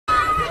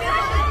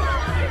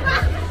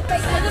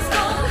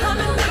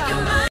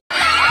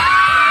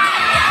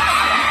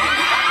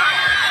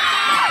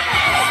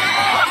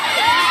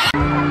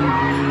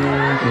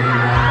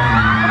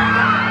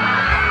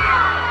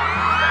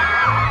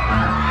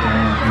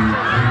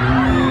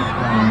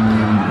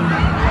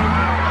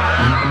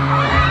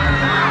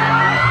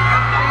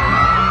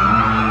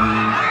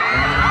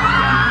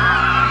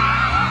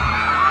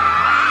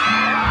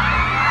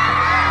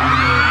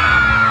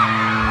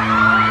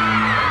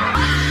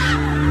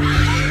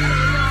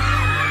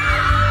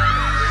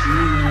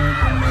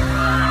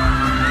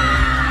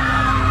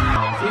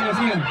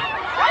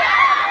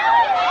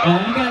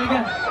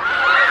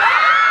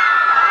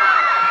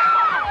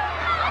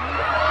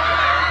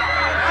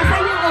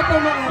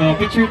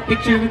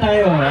picture mo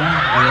tayo, ha?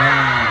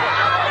 Ayan.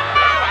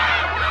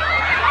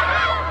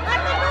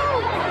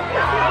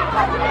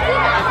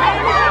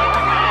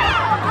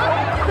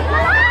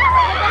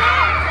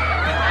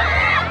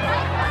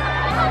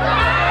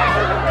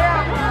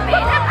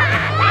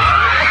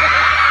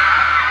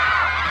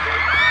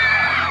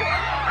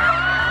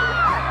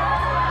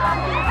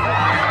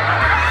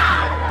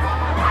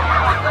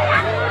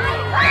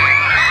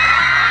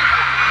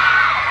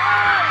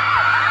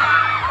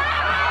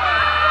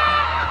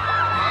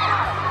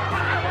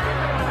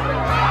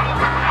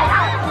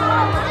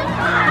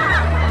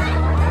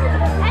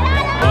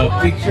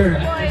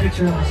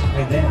 Picture ako sa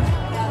kanya.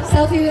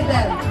 Selfie with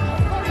them.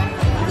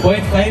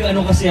 0.5,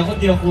 ano kasi ako,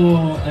 di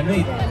ako,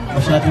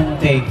 masyadong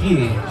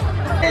techy eh.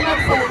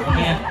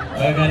 Kaya,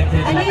 gagalit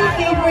tayo. Ano yung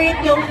favorite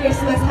yung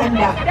Christmas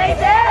handa?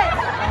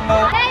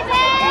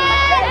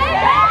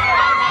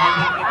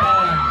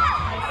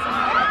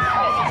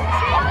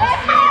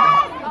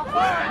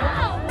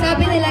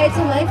 Sabi nila, it's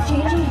a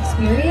life-changing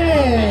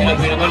experience.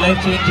 Sabi naman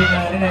life-changing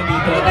na rin,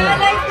 nandito. Diba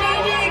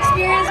life-changing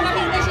experience?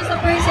 Makita siya sa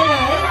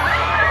personal?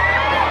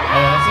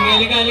 Sige,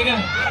 halika.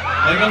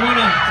 Halika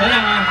muna.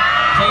 Sayang ha.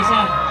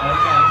 Isa-isa.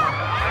 Halika.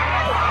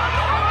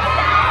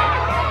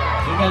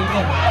 Sige,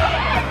 halika.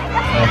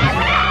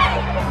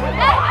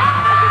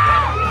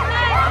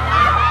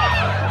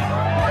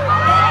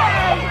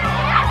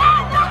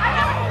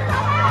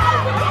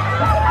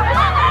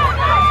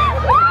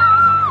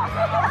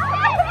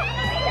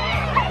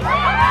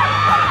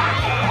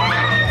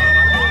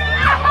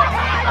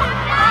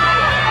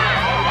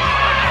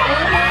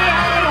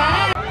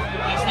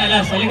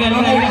 Last, halika.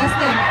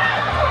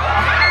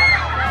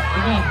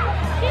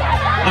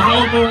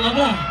 Nakaupo ka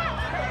ba?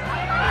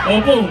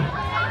 Opo.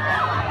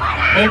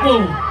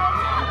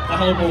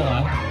 Nakaupo ka?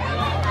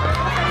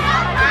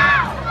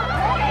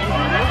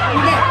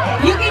 Hindi.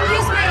 You can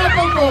use my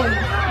Oppo phone.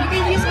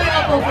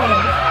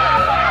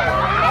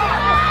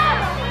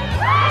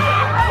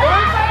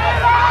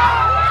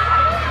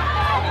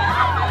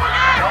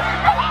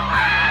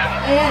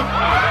 Ayan.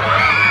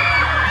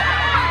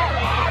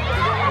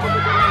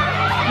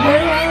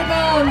 You're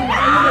welcome.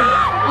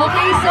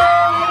 Okay, so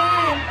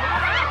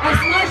as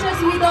much as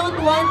we don't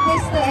want this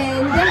to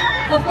end,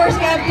 of course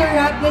we have to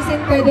wrap this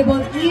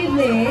incredible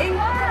evening.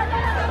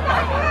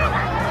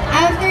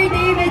 After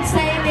David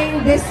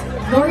signing this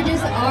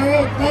gorgeous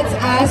art, let's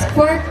ask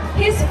for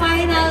his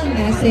final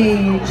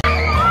message.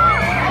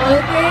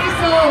 Okay,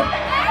 so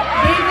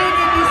David,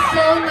 it is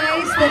so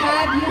nice to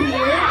have you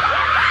here.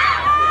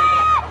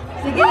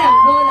 Sige lang,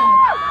 go lang.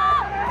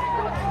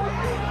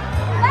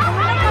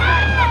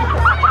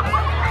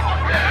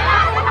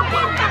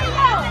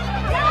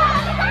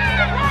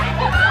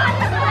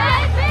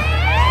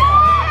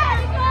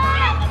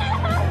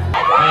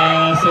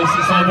 So,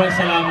 sobrang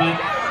salamat.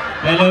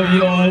 I love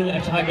you all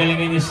at saka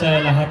galingan niyo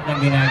sa lahat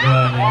ng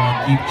ginagawa niyo.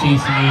 Keep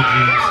chasing your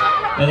dreams.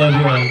 I love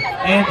you all.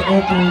 And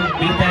Oppo,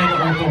 bili tayo ng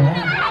Oppo, ha?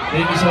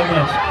 Thank you so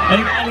much.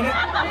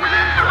 Halika.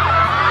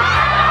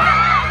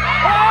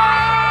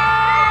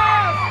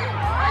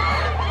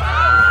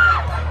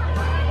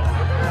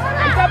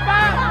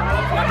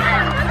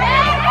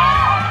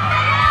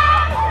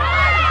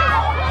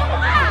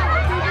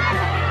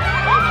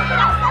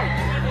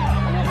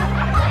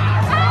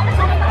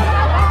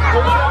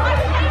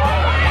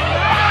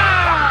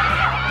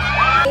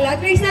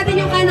 Raise natin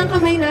yung kanang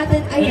kamay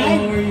natin.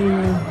 Ayan. How are you?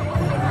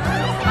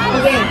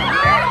 Okay.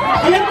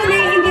 Alam ko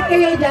naiingit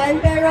kayo dyan,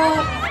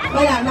 pero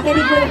wala,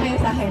 makinig mo na kayo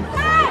sa akin.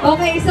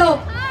 Okay,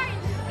 so,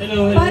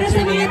 hello, para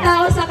sa mga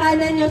tao sa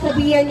kanan nyo,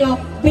 sabihan nyo,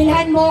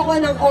 bilhan mo ako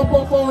ng Oppo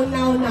phone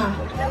now na.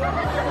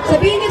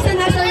 Sabihin nyo sa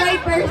nasa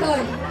right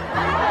person.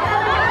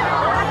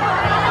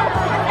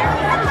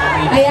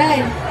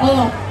 Ayan.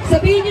 Oh.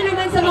 Sabihin nyo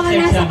naman sa mga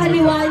nasa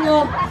kaliwa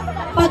nyo,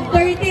 pag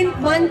 13th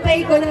month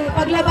pay ko na,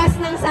 paglabas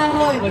ng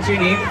sahod. What's your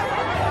name?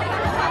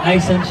 Hi,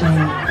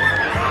 Sunshine.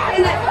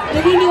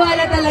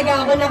 Naniniwala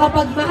talaga ako na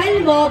kapag mahal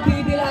mo,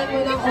 bibilhan mo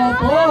ng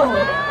Oppo.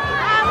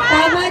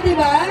 Tama, di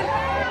ba?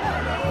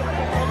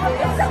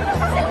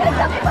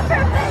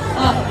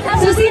 Oh.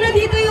 So, sino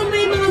dito yung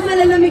may mga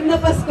malalamig na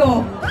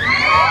Pasko?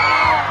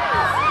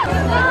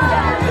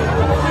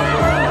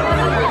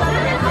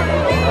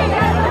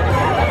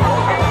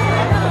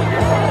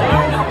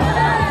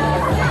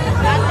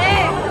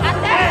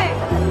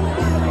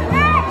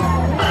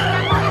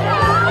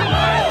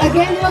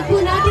 Again, wag po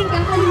natin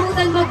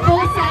kakalimutan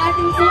mag-post sa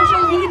ating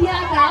social media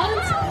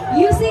accounts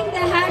using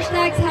the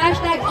hashtags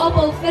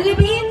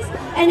 #OppoPhilippines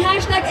and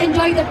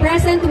 #Enjoy the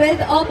Present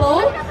with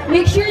Oppo.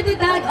 Make sure to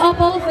tag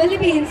Oppo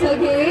Philippines,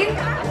 okay?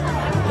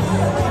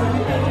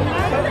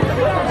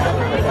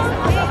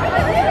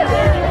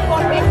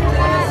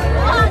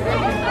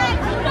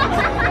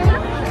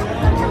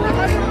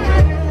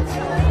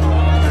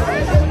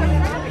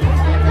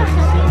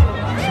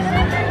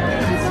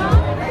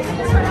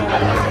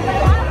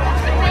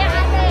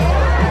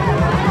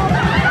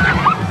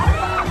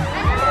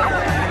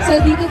 So,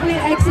 dito po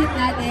yung exit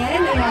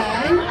natin.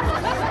 Ayan.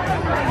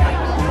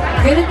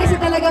 Ganun kasi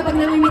talaga pag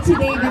namimit si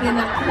David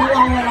na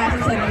nawawala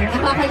sa sarili.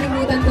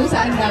 Nakakalimutan kung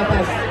saan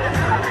dapat.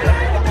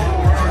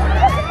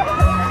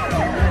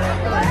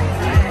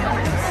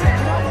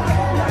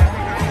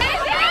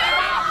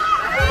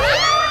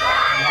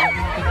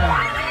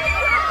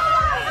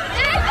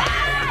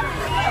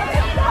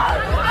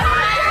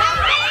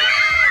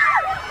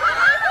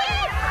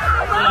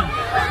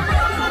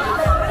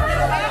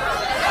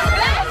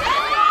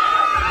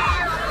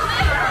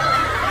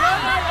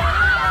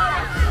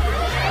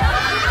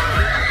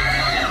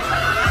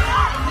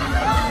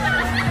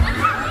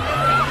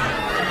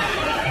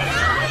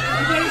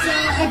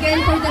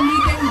 again for the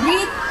meet and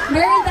greet.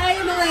 Meron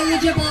tayong mga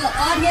eligible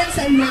audience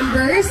and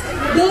members,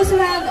 those who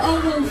have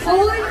Oppo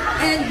phone,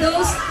 and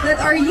those that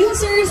are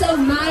users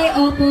of My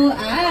Oppo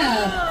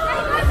app.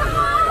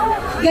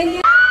 Ganyan